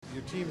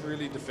your team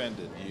really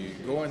defended. You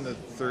go in the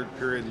third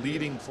period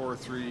leading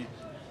 4-3,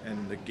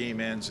 and the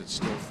game ends, it's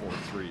still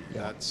 4-3.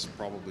 Yeah. That's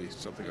probably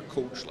something a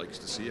coach likes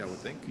to see, I would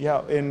think.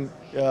 Yeah, and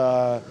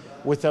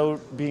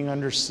without being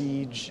under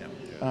siege,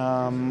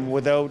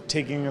 without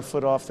taking a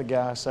foot off the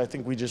gas, I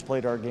think we just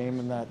played our game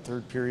in that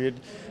third period.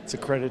 It's a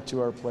credit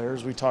to our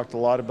players. We talked a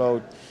lot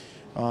about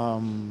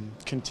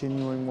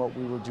continuing what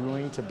we were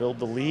doing to build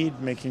the lead,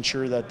 making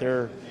sure that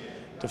their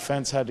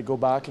defense had to go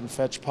back and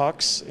fetch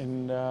pucks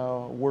and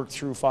work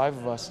through 5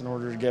 of us in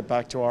order to get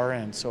back to our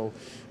end. So,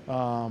 I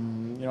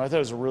thought it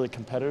was a really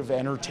competitive,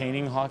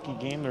 entertaining hockey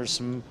game. There's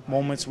some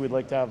moments we'd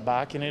like to have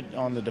back in it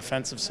on the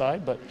defensive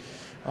side, but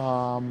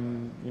for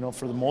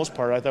the most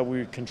part, I thought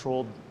we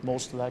controlled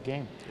most of that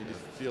game. Did you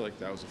feel like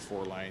that was a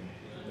 4-line?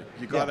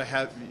 You got to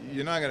have.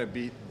 You're not going to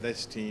beat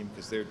this team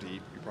because they're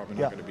deep. You're probably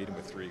not going to beat them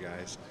with 3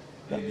 guys.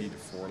 You need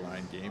a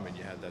 4-line game, and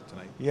you had that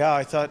tonight. Yeah,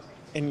 I thought,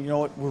 and you know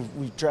what,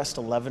 we've dressed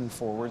 11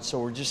 forwards, so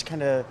we're just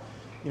kind of,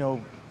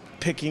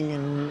 picking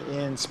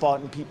and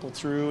spotting people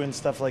through and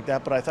stuff like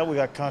that. But I thought we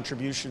got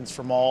contributions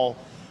from all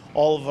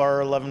of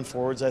our 11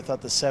 forwards. I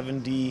thought the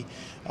 7D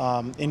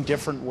in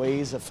different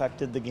ways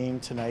affected the game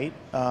tonight.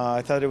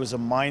 I thought it was a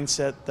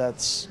mindset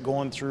that's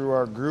going through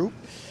our group,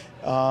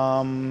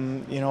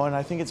 and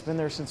I think it's been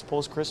there since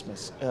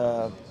post-Christmas.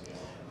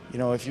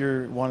 If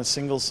you want to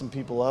single some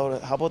people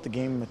out, how about the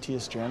game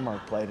Matthias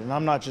Janmark played? And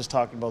I'm not just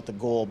talking about the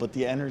goal, but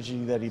the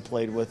energy that he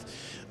played with.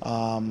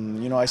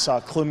 I saw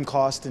Klim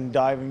Kostin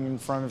diving in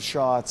front of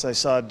shots. I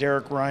saw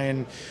Derek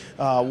Ryan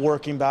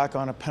working back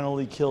on a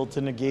penalty kill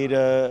to negate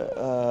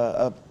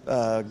a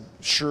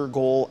sure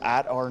goal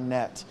at our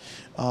net.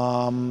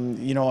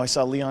 I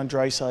saw Leon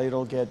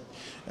Draisaitl get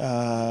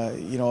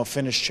a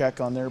finished check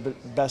on their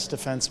best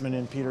defenseman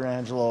in Peter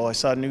Angelo. I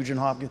saw Nugent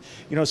Hopkins.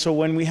 So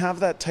when we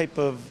have that type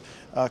of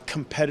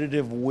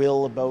competitive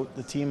will about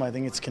the team, I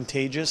think it's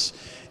contagious,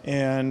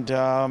 and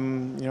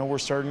we're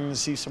starting to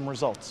see some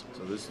results.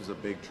 So this was a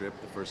big trip.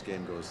 The first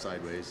game goes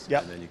sideways,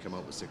 yep. And then you come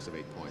out with 6 of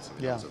 8 points.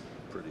 That was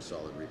a pretty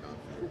solid rebound.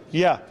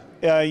 Yeah,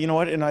 you know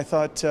what? And I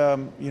thought,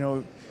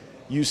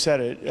 you said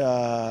it.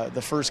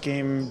 The first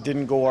game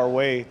didn't go our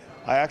way.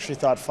 I actually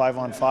thought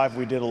 5-on-5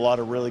 we did a lot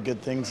of really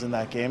good things in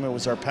that game. It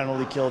was our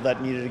penalty kill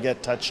that needed to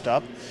get touched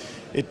up.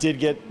 It did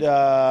get,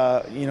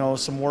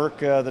 some work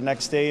the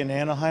next day in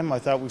Anaheim. I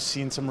thought we've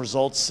seen some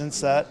results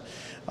since that.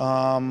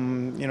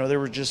 There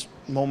were just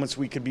moments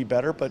we could be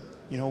better, but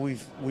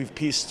we've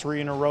pieced 3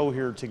 in a row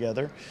here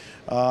together.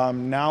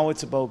 Now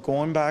it's about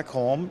going back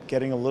home,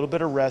 getting a little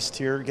bit of rest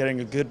here, getting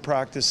a good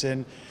practice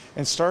in,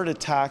 and start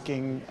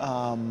attacking,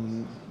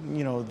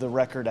 the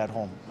record at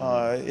home.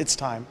 It's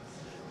time.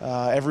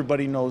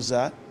 Everybody knows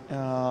that.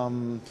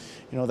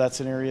 That's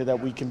an area that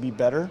we can be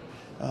better.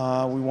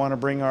 We want to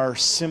bring our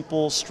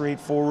simple,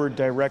 straightforward,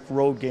 direct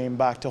road game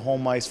back to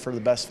home ice for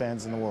the best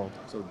fans in the world.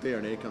 So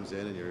Desharnais comes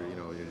in, and you're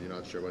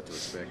not sure what to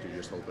expect. You're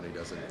just hoping he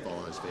doesn't fall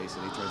on his face,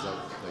 and he turns out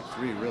like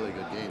 3 really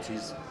good games.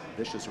 He's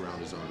vicious around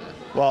his own net.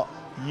 Well,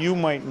 you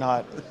might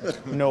not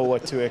know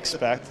what to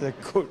expect. I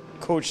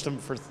coached him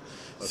for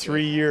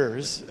 3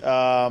 years.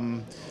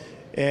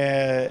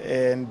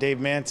 And Dave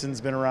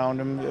Manson's been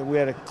around him. We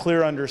had a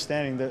clear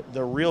understanding that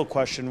the real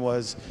question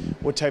was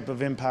what type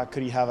of impact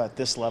could he have at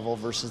this level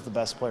versus the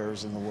best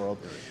players in the world.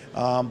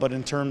 But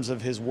in terms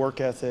of his work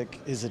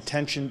ethic, his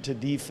attention to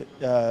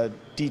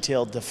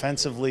detail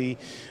defensively,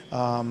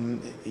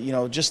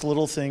 just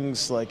little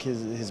things like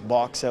his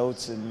box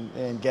outs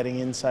and getting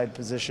inside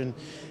position.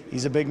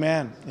 He's a big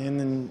man.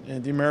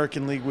 In the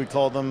American League, we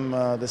call them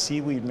the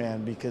seaweed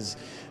man because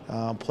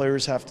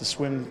players have to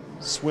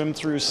swim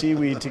through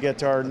seaweed to get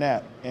to our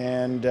net.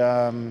 And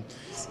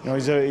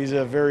he's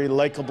a very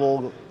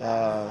likable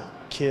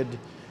kid.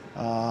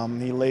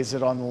 He lays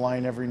it on the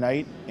line every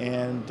night,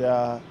 and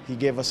he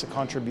gave us a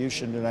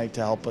contribution tonight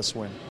to help us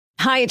win.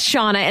 Hi, it's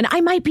Shauna, and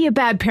I might be a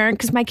bad parent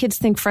because my kids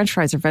think French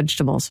fries are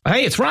vegetables.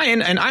 Hey, it's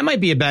Ryan, and I might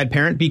be a bad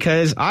parent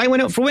because I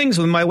went out for wings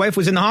when my wife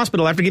was in the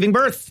hospital after giving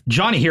birth.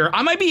 Johnny here.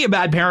 I might be a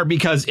bad parent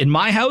because in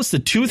my house, the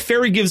tooth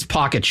fairy gives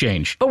pocket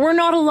change. But we're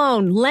not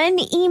alone. Len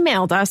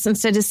emailed us and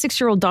said his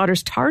 6-year-old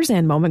daughter's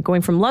Tarzan moment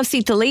going from love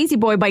seat to lazy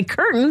boy by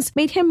curtains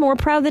made him more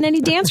proud than any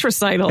dance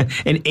recital.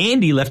 And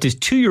Andy left his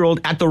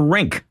 2-year-old at the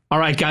rink. All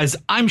right, guys,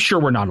 I'm sure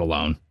we're not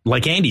alone.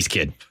 Like Andy's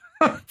kid.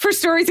 For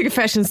stories and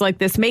confessions like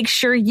this, make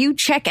sure you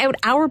check out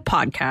our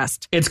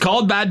podcast. It's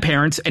called Bad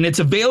Parents, and it's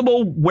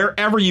available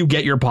wherever you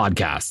get your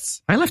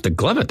podcasts. I left a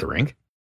glove at the rink.